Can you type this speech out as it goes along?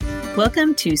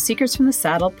Welcome to Secrets from the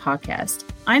Saddle podcast.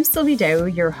 I'm Sylvie,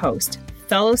 your host,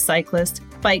 fellow cyclist,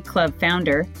 bike club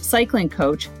founder, cycling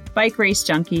coach, bike race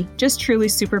junkie, just truly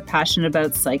super passionate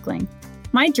about cycling.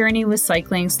 My journey with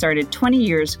cycling started 20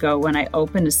 years ago when I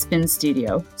opened a spin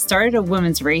studio, started a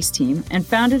women's race team, and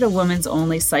founded a women's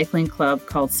only cycling club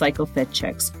called Cycle Fit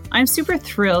Chicks. I'm super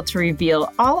thrilled to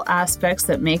reveal all aspects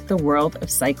that make the world of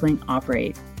cycling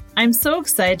operate. I'm so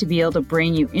excited to be able to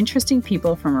bring you interesting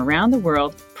people from around the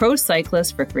world, pro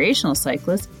cyclists, recreational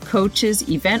cyclists, coaches,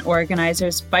 event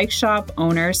organizers, bike shop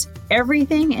owners,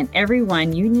 everything and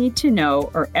everyone you need to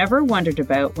know or ever wondered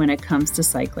about when it comes to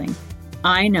cycling.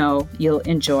 I know you'll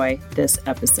enjoy this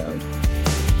episode.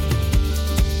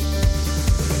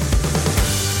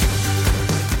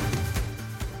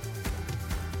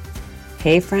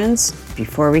 Hey friends,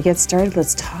 before we get started,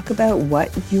 let's talk about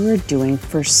what you are doing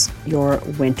for your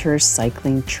winter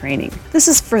cycling training. This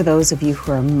is for those of you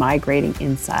who are migrating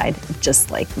inside, just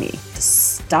like me, to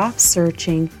stop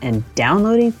searching and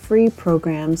downloading free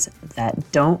programs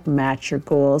that don't match your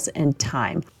goals and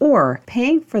time, or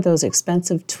paying for those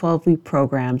expensive 12-week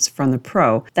programs from the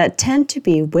pro that tend to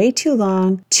be way too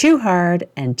long, too hard,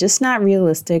 and just not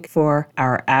realistic for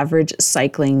our average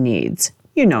cycling needs.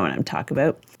 You know what I'm talking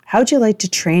about. How'd you like to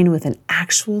train with an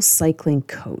actual cycling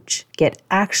coach? Get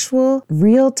actual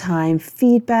real-time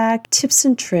feedback, tips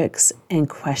and tricks, and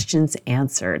questions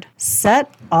answered.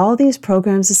 Set all these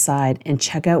programs aside and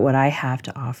check out what I have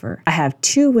to offer. I have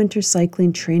 2 winter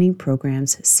cycling training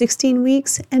programs, 16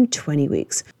 weeks and 20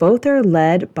 weeks. Both are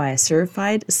led by a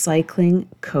certified cycling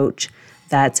coach.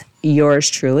 That's yours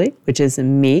truly, which is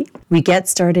me. We get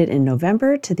started in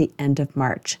November to the end of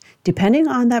March. Depending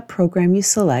on that program you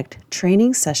select,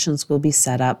 training sessions will be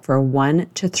set up for 1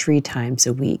 to 3 times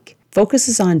a week.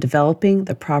 Focuses on developing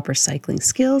the proper cycling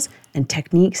skills and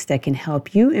techniques that can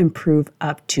help you improve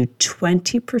up to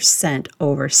 20%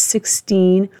 over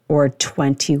 16 or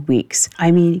 20 weeks.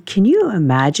 I mean, can you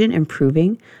imagine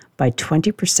improving by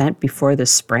 20% before the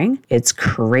spring? It's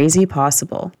crazy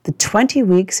possible. The 20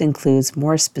 weeks includes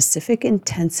more specific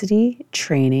intensity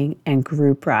training and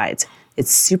group rides.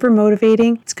 It's super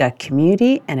motivating, it's got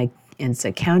community, and it's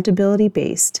accountability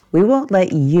based. We won't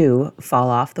let you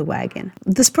fall off the wagon.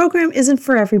 This program isn't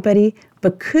for everybody,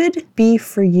 but could be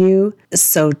for you.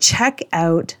 So check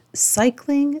out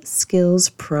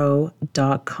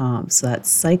cyclingskillspro.com. So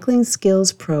that's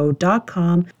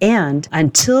cyclingskillspro.com. And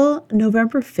until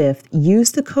November 5th,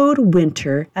 use the code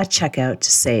WINTER at checkout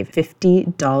to save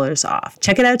 $50 off.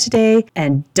 Check it out today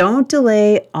and don't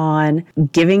delay on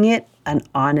giving it an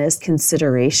honest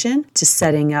consideration to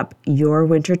setting up your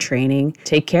winter training.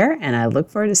 Take care, and I look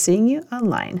forward to seeing you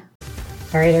online.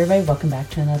 All right, everybody, welcome back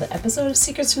to another episode of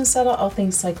Secrets from the Saddle, All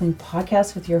Things Cycling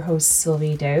Podcast with your host,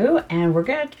 Sylvie Dow. And we're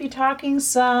going to be talking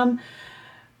some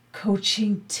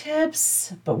coaching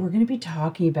tips, but we're going to be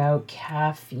talking about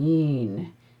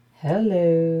caffeine.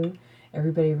 Hello.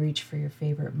 Everybody reach for your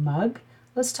favorite mug.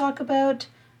 Let's talk about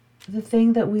the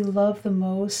thing that we love the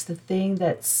most, the thing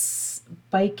that's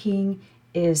biking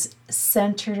is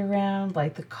centered around,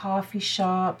 like the coffee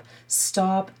shop,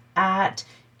 stop at,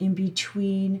 in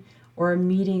between, or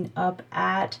meeting up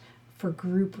at for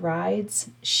group rides,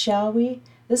 shall we?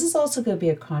 This is also going to be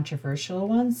a controversial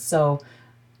one, so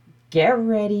get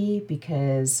ready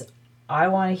because I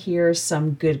want to hear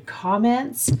some good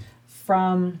comments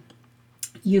from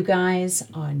you guys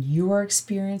on your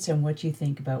experience and what you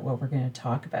think about what we're going to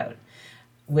talk about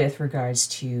with regards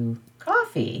to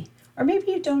coffee. Or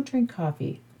maybe you don't drink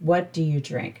coffee. What do you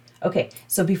drink? Okay,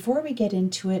 so before we get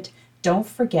into it, don't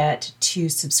forget to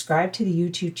subscribe to the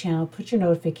YouTube channel, put your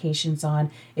notifications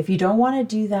on. If you don't want to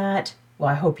do that, well,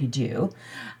 I hope you do,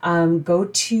 go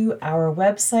to our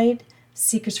website,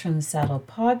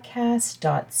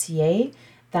 secretsfromthesaddlepodcast.ca.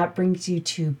 That brings you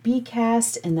to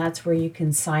Bcast, and that's where you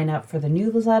can sign up for the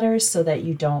newsletters so that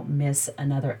you don't miss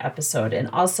another episode. And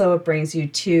also it brings you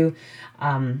to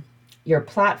your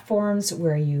platforms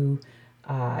where you,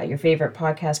 your favorite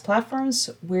podcast platforms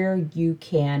where you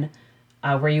can,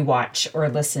 where you watch or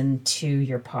listen to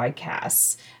your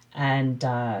podcasts. And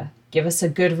give us a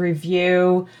good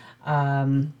review,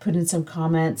 put in some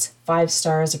comments, 5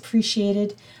 stars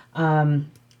appreciated.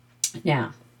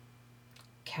 Now,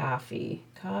 coffee,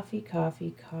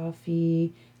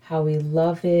 how we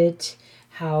love it,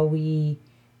 how we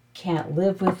can't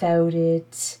live without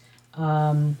it.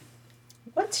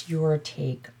 What's your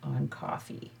take on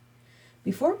coffee?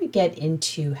 Before we get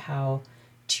into how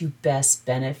to best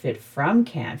benefit from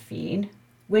caffeine,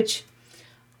 which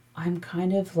I'm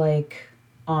kind of like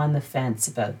on the fence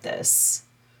about this,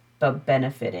 about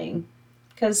benefiting,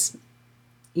 because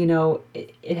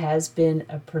it has been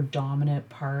a predominant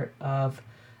part of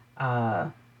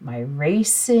my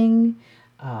racing,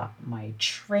 my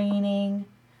training,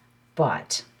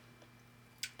 but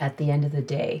at the end of the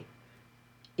day,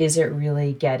 am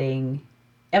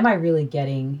I really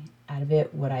getting out of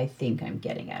it what I think I'm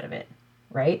getting out of it,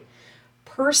 right?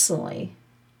 Personally,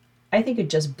 I think it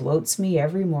just bloats me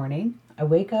every morning. I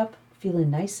wake up feeling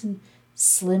nice and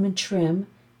slim and trim,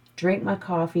 drink my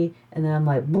coffee, and then I'm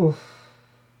like, boof.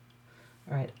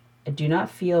 All right, I do not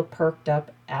feel perked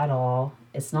up at all.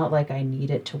 It's not like I need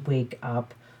it to wake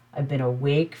up. I've been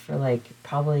awake for like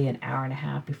probably an hour and a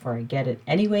half before I get it,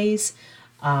 anyways.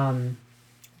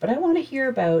 But I want to hear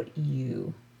about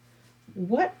you.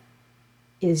 What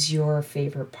is your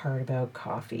favorite part about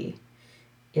coffee?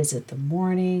 Is it the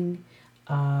morning?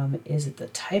 Is it the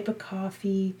type of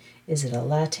coffee? Is it a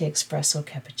latte espresso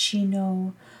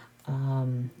cappuccino?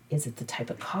 Is it the type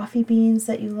of coffee beans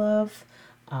that you love?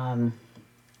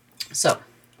 So,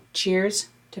 cheers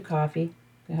to coffee.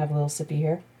 Gonna have a little sippy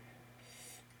here.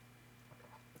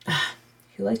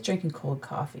 Who likes drinking cold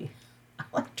coffee? I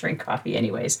like to drink coffee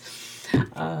anyways.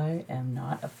 I am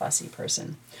not a fussy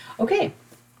person. Okay,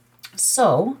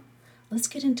 so let's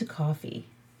get into coffee.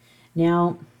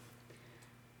 Now,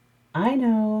 I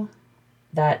know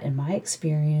that in my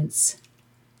experience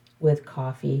with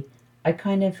coffee, I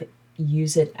kind of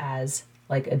use it as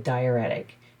like a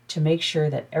diuretic to make sure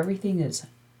that everything is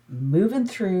moving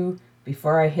through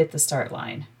before I hit the start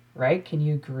line, right? Can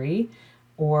you agree?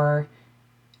 Or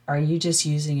are you just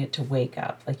using it to wake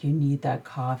up? Like you need that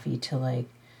coffee to like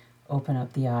open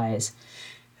up the eyes.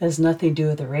 Has nothing to do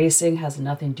with the racing, has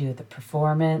nothing to do with the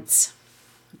performance.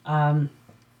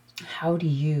 How do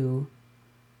you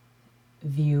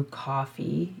view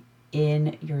coffee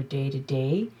in your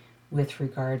day-to-day with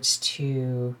regards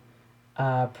to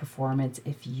performance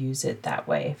if you use it that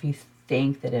way, if you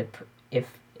think that if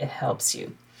it helps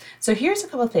you? So here's a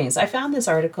couple of things. I found this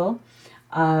article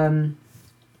on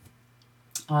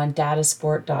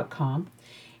datasport.com,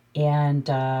 and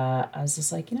I was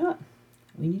just like, you know what?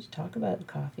 We need to talk about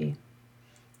coffee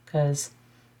because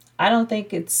I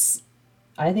think it's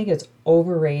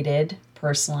overrated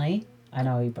personally. I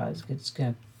know you probably it's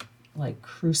gonna like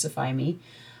crucify me.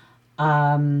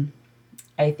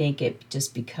 I think it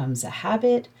just becomes a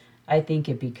habit. I think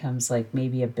it becomes like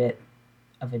maybe a bit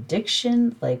of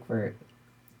addiction, like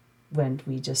when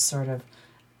we just sort of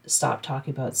stop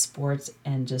talking about sports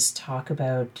and just talk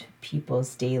about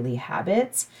people's daily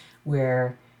habits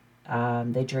where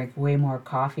they drink way more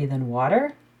coffee than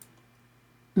water.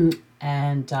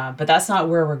 And but that's not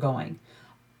where we're going.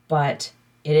 But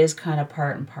it is kind of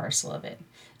part and parcel of it.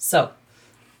 So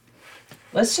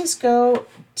let's just go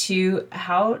to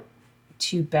how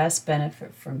to best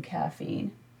benefit from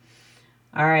caffeine.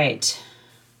 All right.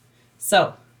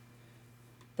 So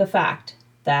the fact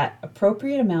that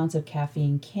appropriate amounts of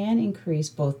caffeine can increase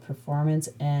both performance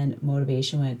and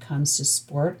motivation when it comes to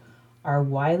sport are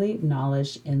widely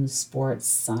acknowledged in sports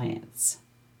science.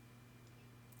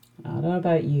 I don't know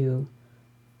about you,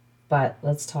 but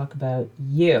let's talk about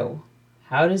you.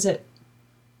 How does it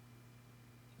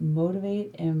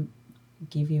motivate and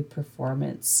give you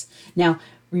performance? Now,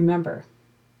 remember,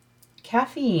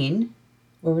 caffeine,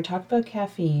 when we're talking about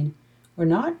caffeine, we're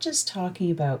not just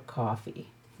talking about coffee,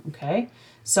 okay?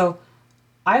 So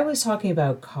I was talking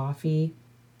about coffee.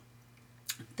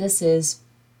 This is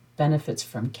benefits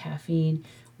from caffeine.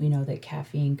 We know that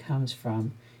caffeine comes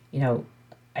from,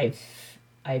 I've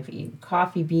eaten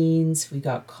coffee beans, we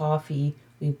got coffee,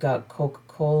 we've got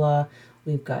Coca-Cola,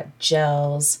 we've got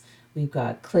gels, we've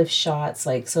got Cliff shots,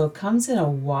 so it comes in a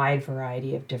wide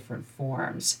variety of different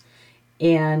forms.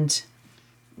 And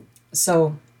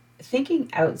so thinking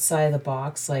outside the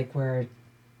box, like we're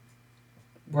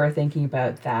thinking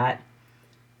about that,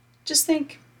 just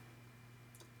think,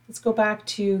 let's go back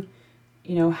to,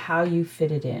 how you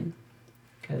fit it in.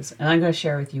 And I'm going to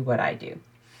share with you what I do.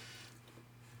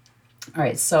 All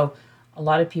right, so a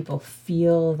lot of people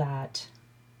feel that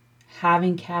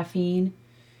having caffeine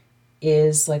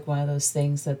is like one of those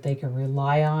things that they can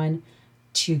rely on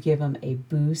to give them a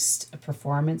boost, a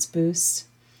performance boost.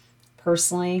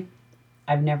 Personally,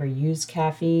 I've never used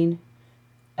caffeine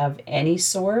of any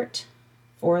sort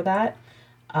for that,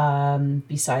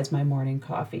 besides my morning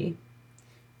coffee.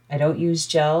 I don't use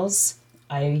gels.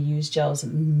 I use gels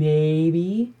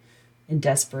maybe in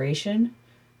desperation,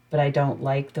 but I don't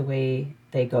like the way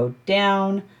they go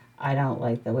down. I don't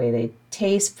like the way they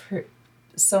taste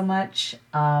so much.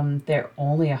 They're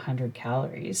only 100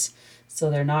 calories, so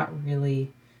they're not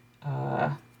really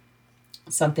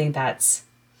something that's,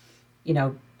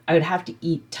 I would have to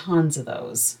eat tons of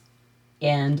those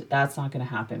And that's not going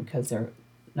to happen because they're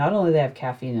not only they have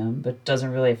caffeine in them, but it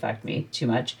doesn't really affect me too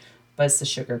much, but it's the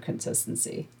sugar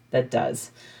consistency that does.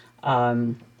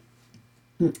 Um,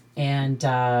 and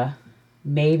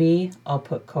maybe I'll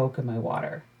put Coke in my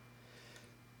water.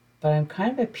 But I'm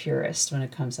kind of a purist when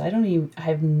it comes.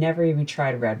 I've never even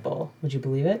tried Red Bull. Would you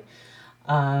believe it?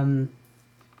 Um,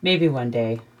 Maybe one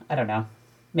day. I don't know.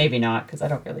 Maybe not because I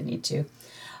don't really need to.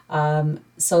 But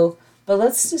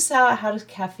let's just how does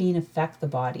caffeine affect the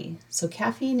body? So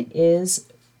caffeine is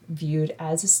viewed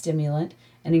as a stimulant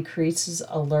and increases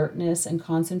alertness and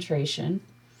concentration.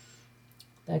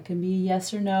 That can be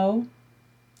yes or no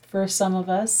for some of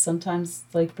us. Sometimes,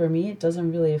 like for me, it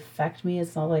doesn't really affect me.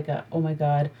 It's not like oh my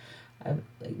God,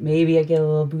 maybe I get a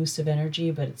little boost of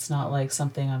energy, but it's not like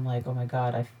something I'm like, oh my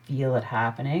God, I feel it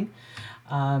happening.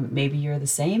 Maybe you're the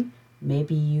same.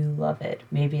 Maybe you love it.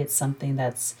 Maybe it's something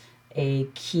that's a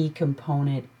key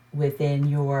component within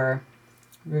your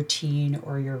routine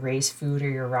or your race food or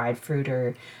your ride food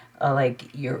or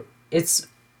it's,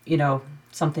 you know,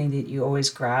 something that you always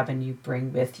grab and you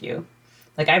bring with you.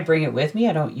 Like I bring it with me.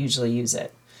 I don't usually use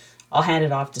it. I'll hand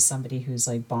it off to somebody who's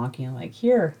like bonking, like,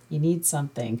 here, you need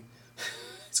something.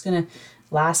 It's going to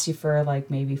last you for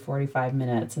like maybe 45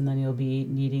 minutes and then you'll be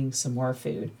needing some more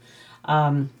food.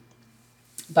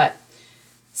 But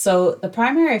so the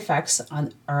primary effects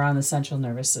are on the central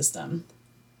nervous system.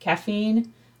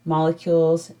 Caffeine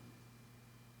molecules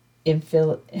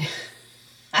infiltrate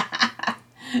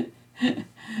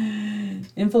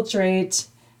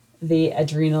the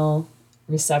adrenal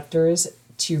receptors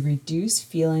to reduce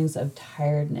feelings of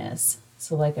tiredness.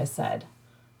 So like I said,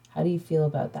 how do you feel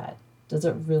about that? Does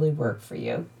it really work for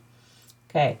you?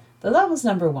 Okay, so that was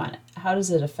number one. How does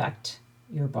it affect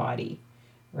your body,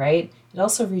 right? It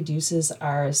also reduces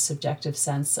our subjective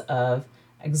sense of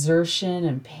exertion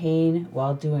and pain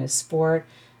while doing a sport.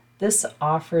 This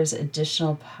offers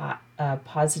additional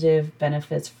positive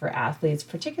benefits for athletes,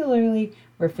 particularly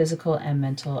where physical and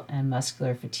mental and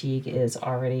muscular fatigue is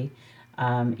already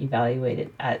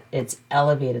evaluated at its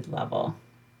elevated level.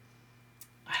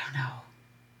 I don't know.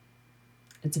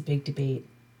 It's a big debate.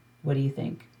 What do you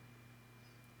think?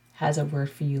 Has it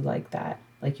worked for you like that?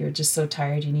 Like you're just so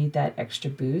tired you need that extra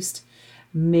boost?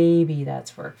 Maybe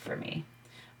that's worked for me.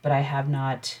 But I have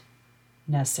not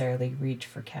necessarily reached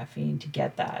for caffeine to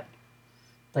get that.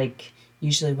 Like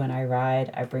usually when I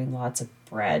ride, I bring lots of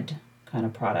bread kind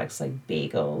of products like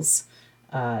bagels,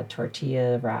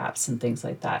 tortilla wraps, and things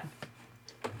like that.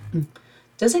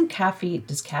 Does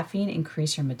caffeine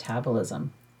increase your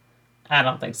metabolism? I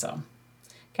don't think so.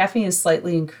 Caffeine has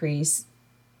slightly increased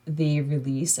the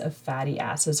release of fatty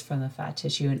acids from the fat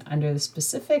tissue, and under the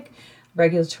specific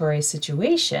regulatory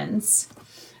situations,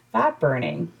 fat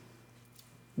burning.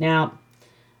 Now,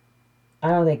 I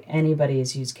don't think anybody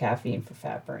has used caffeine for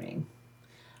fat burning.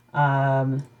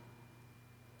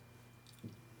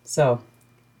 So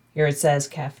here it says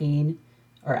caffeine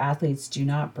or athletes do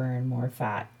not burn more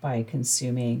fat by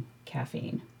consuming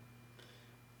caffeine.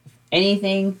 If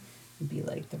anything, it'd be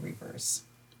like the reverse.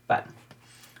 But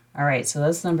all right, so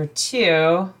that's number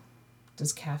two.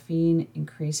 Does caffeine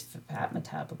increase fat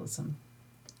metabolism?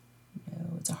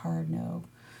 No, it's a hard no.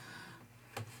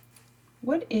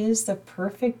 What is the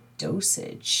perfect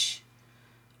dosage?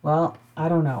 Well, I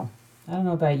don't know. I don't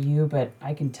know about you, but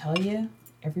I can tell you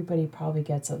everybody probably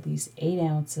gets at least 8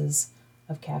 ounces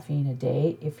of caffeine a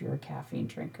day if you're a caffeine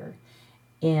drinker.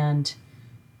 And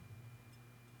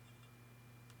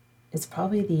it's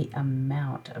probably the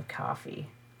amount of coffee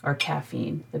or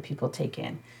caffeine that people take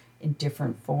in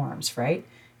different forms, right?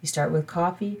 You start with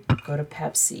coffee, go to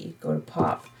Pepsi, go to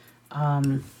pop.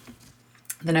 Then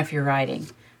if you're riding,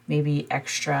 maybe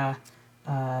extra,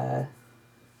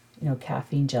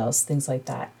 caffeine gels, things like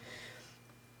that.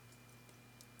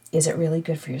 Is it really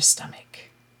good for your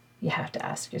stomach? You have to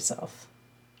ask yourself.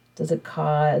 Does it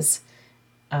cause,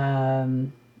 gut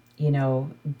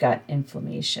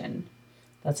inflammation?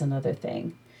 That's another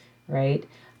thing, right?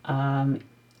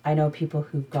 I know people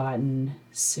who've gotten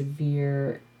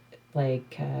severe,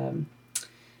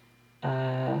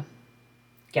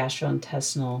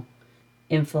 gastrointestinal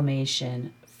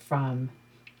inflammation from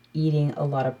eating a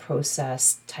lot of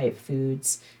processed type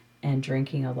foods and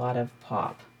drinking a lot of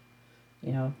pop,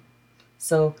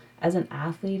 So as an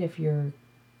athlete, if you're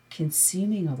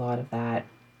consuming a lot of that,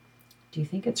 do you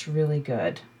think it's really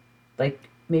good? Like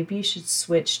maybe you should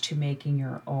switch to making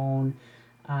your own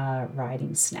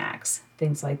riding snacks,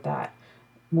 things like that.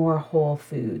 More whole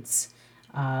foods.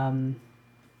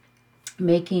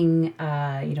 Making,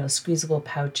 squeezable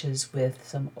pouches with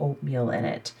some oatmeal in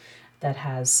it that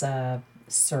has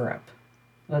syrup,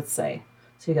 let's say.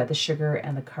 So you got the sugar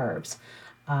and the carbs.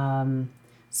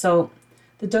 So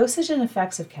the dosage and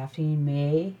effects of caffeine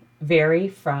may vary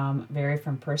from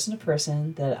person to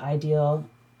person. The ideal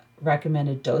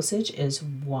recommended dosage is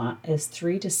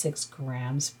 3 to 6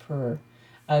 grams per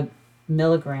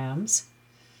milligrams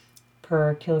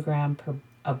per kilogram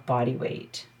of body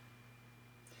weight.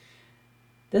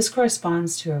 This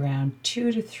corresponds to around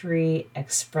 2 to 3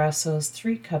 espressos,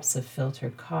 3 cups of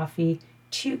filtered coffee,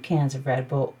 2 cans of Red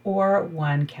Bull, or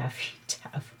 1 caffeine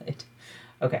tablet.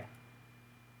 Okay,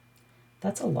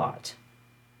 that's a lot.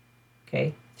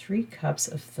 Okay, 3 cups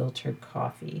of filtered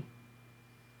coffee.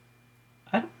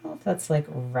 I don't know if that's like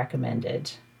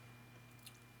recommended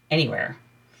anywhere.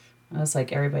 It's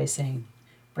like everybody's saying,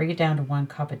 bring it down to 1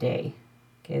 cup a day.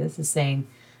 Okay, this is saying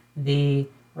the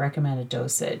recommended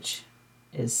dosage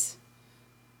is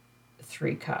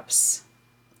 3 cups.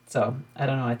 So I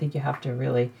don't know. I think you have to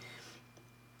really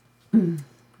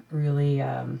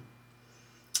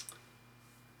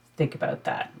think about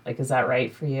that. Like, is that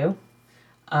right for you?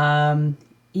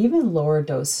 Even lower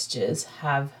dosages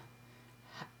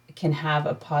can have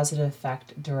a positive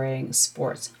effect during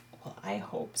sports. Well, I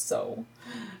hope so.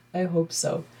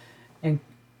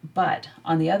 But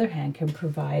on the other hand, can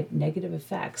provide negative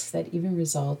effects that even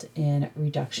result in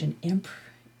reduction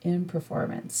in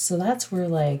performance. So that's where,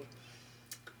 like,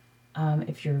 I'm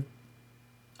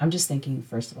just thinking,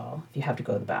 first of all, if you have to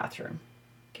go to the bathroom,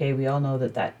 okay, we all know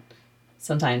that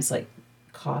sometimes, like,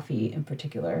 coffee in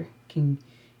particular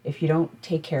if you don't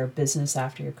take care of business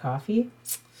after your coffee,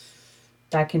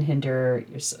 that can hinder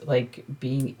your, like,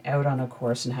 being out on a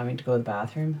course and having to go to the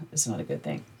bathroom is not a good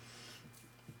thing.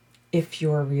 If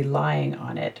you're relying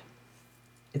on it,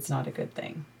 it's not a good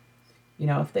thing.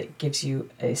 If that gives you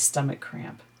a stomach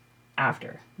cramp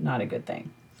after, not a good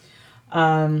thing.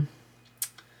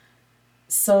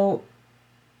 So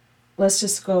let's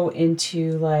just go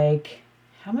into, like,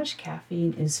 how much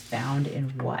caffeine is found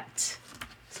in what?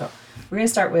 So we're going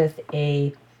to start with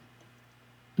a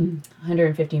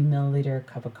 150 milliliter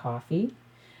cup of coffee,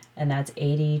 and that's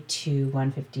 80 to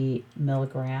 150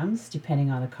 milligrams,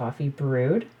 depending on the coffee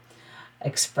brewed.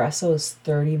 Espresso is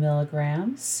 30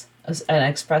 milligrams.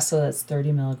 An espresso that's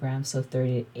 30 milligrams, so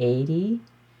 30 to 80.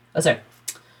 An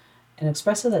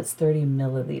espresso that's 30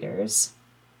 milliliters,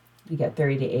 you get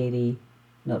 30 to 80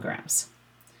 milligrams.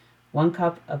 1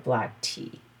 cup of black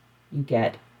tea, you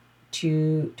get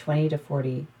 20 to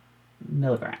 40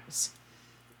 milligrams.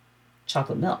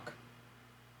 Chocolate milk,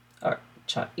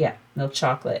 milk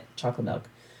chocolate milk,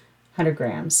 100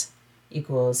 grams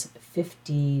equals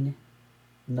 15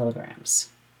 milligrams.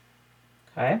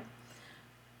 Okay.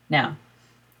 Now,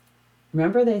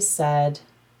 remember they said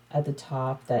at the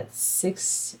top that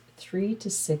 3 to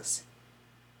 6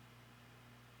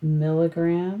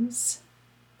 milligrams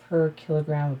per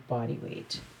kilogram of body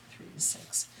weight. 3 to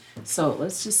 6. So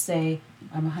let's just say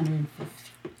I'm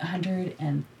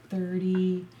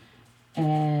 130,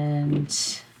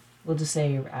 and we'll just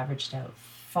say you averaged out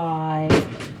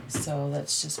 5. So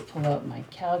let's just pull out my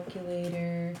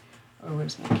calculator. Or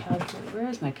where's my calculator?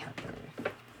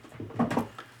 All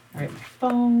right, my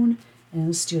phone, and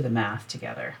let's do the math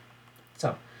together.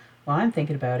 So while I'm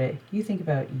thinking about it, you think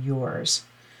about yours.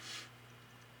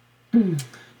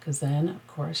 Because then, of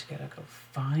course, you gotta go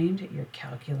find your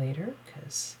calculator,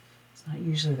 because it's not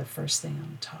usually the first thing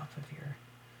on the top of your...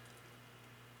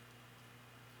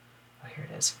 Oh, here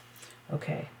it is.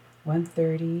 Okay,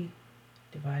 130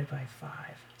 divided by 5.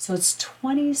 So it's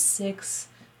 26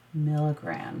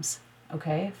 milligrams,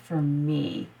 okay, for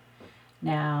me.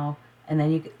 Now, and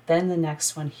then the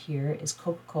next one here is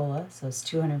Coca-Cola, so it's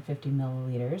 250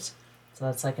 milliliters. So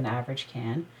that's like an average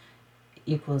can,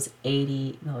 equals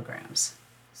 80 milligrams.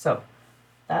 So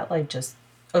that, like, just,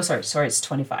 sorry, it's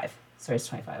 25. It's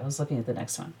 25. I was looking at the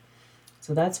next one.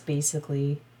 So that's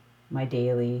basically my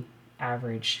daily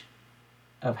average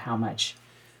of how much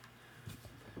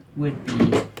would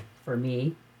be for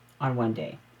me on one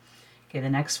day. Okay, the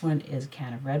next one is a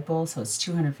can of Red Bull, so it's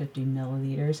 250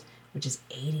 milliliters, which is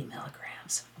 80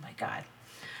 milligrams. Oh my God.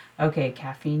 Okay,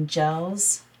 caffeine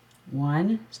gels,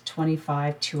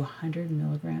 25 to 100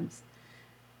 milligrams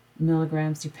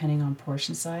depending on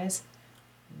portion size.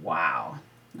 Wow.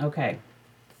 Okay,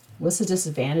 what's the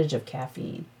disadvantage of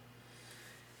caffeine?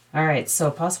 All right, so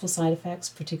possible side effects,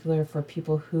 particular for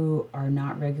people who are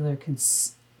not regular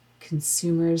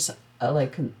consumers,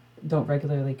 don't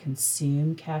regularly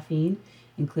consume caffeine,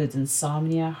 includes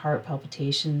insomnia, heart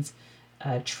palpitations,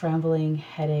 trembling,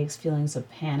 headaches, feelings of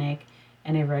panic,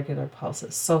 and irregular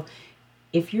pulses. So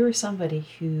if you're somebody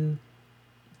who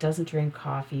doesn't drink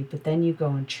coffee, but then you go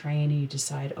and train and you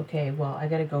decide, okay, well, I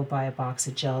got to go buy a box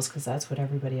of gels because that's what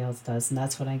everybody else does and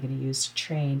that's what I'm going to use to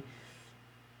train.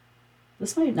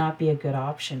 This might not be a good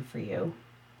option for you.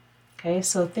 Okay,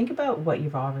 so think about what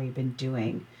you've already been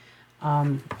doing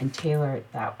and tailor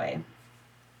it that way.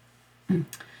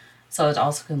 So it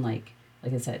also can, like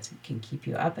I said, it can keep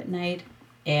you up at night,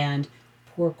 and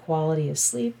poor quality of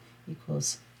sleep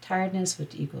equals tiredness,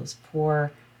 which equals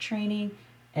poor training,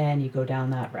 and you go down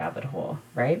that rabbit hole,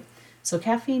 right? So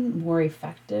caffeine more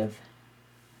effective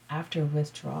after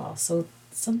withdrawal. So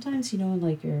sometimes,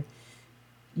 like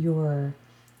your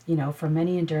for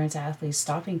many endurance athletes,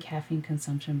 stopping caffeine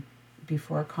consumption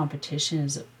before competition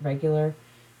is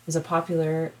a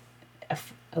popular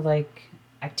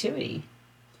activity.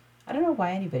 I don't know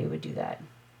why anybody would do that.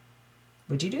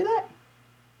 Would you do that?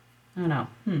 I don't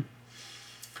know.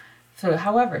 So,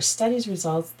 however, studies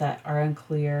results that are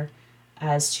unclear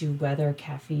as to whether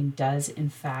caffeine does in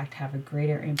fact have a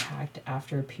greater impact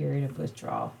after a period of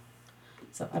withdrawal.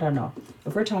 So I don't know.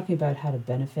 If we're talking about how to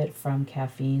benefit from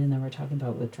caffeine and then we're talking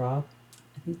about withdrawal,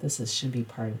 I think this should be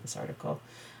part of this article.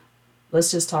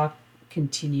 Let's just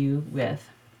continue with,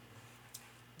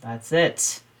 that's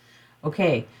it.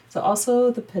 Okay, so also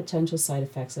the potential side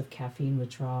effects of caffeine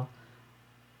withdrawal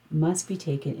must be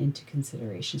taken into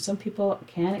consideration. Some people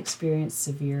can experience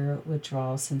severe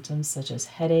withdrawal symptoms such as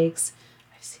headaches.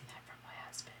 I've seen that from my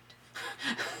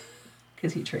husband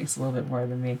because he drinks a little bit more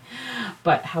than me.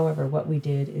 But however, what we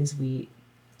did is we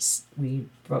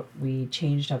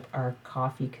changed up our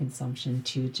coffee consumption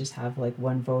to just have like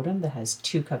one Vodem that has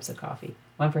 2 cups of coffee,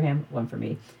 one for him, one for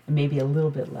me, and maybe a little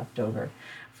bit left over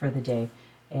for the day.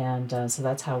 And so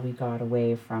that's how we got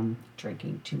away from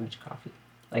drinking too much coffee,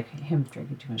 like him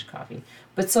drinking too much coffee.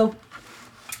 But so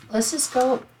let's just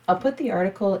go. I'll put the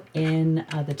article in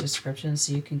the description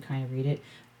so you can kind of read it.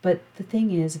 But the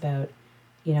thing is about,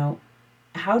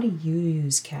 how do you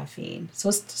use caffeine? So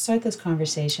let's start this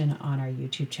conversation on our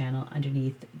YouTube channel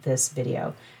underneath this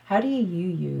video. How do you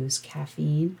use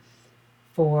caffeine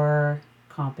for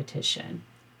competition?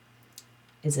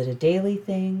 Is it a daily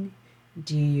thing?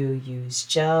 Do you use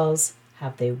gels?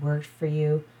 Have they worked for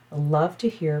you? I'd love to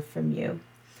hear from you.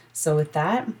 So with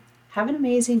that, have an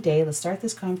amazing day. Let's start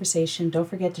this conversation. Don't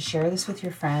forget to share this with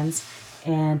your friends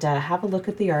and have a look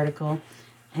at the article.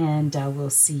 And we'll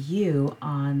see you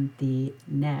on the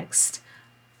next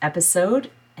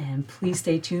episode. And please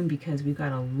stay tuned because we've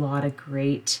got a lot of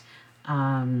great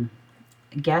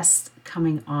guests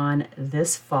coming on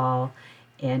this fall.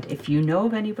 And if you know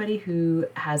of anybody who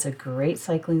has a great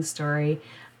cycling story,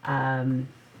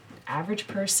 average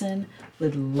person,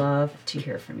 would love to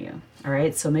hear from you. All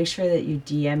right, so make sure that you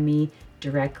DM me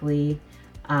directly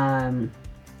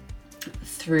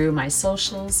through my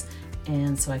socials,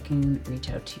 and so I can reach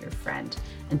out to your friend.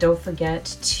 And don't forget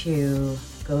to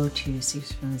go to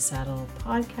Secrets from the Saddle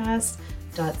podcast.ca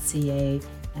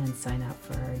and sign up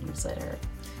for our newsletter.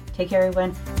 Take care,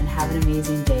 everyone, and have an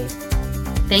amazing day.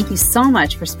 Thank you so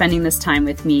much for spending this time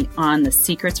with me on the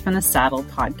Secrets from the Saddle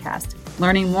podcast,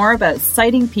 learning more about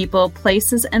sighting people,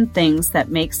 places, and things that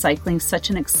make cycling such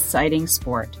an exciting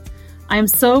sport. I am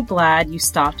so glad you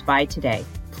stopped by today.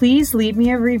 Please leave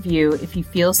me a review if you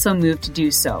feel so moved to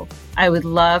do so. I would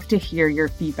love to hear your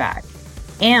feedback.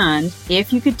 And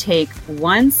if you could take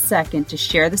 1 second to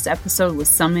share this episode with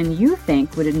someone you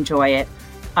think would enjoy it,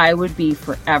 I would be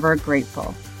forever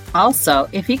grateful. Also,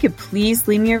 if you could please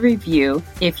leave me a review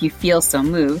if you feel so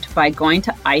moved by going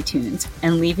to iTunes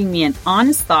and leaving me an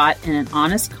honest thought and an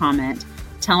honest comment,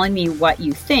 telling me what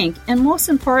you think, and most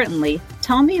importantly,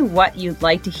 tell me what you'd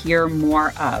like to hear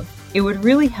more of. It would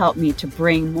really help me to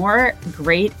bring more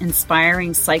great,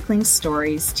 inspiring cycling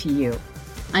stories to you.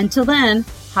 Until then,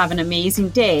 have an amazing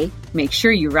day, make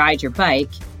sure you ride your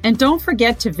bike, and don't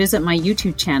forget to visit my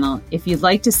YouTube channel if you'd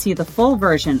like to see the full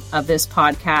version of this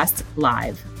podcast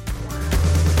live.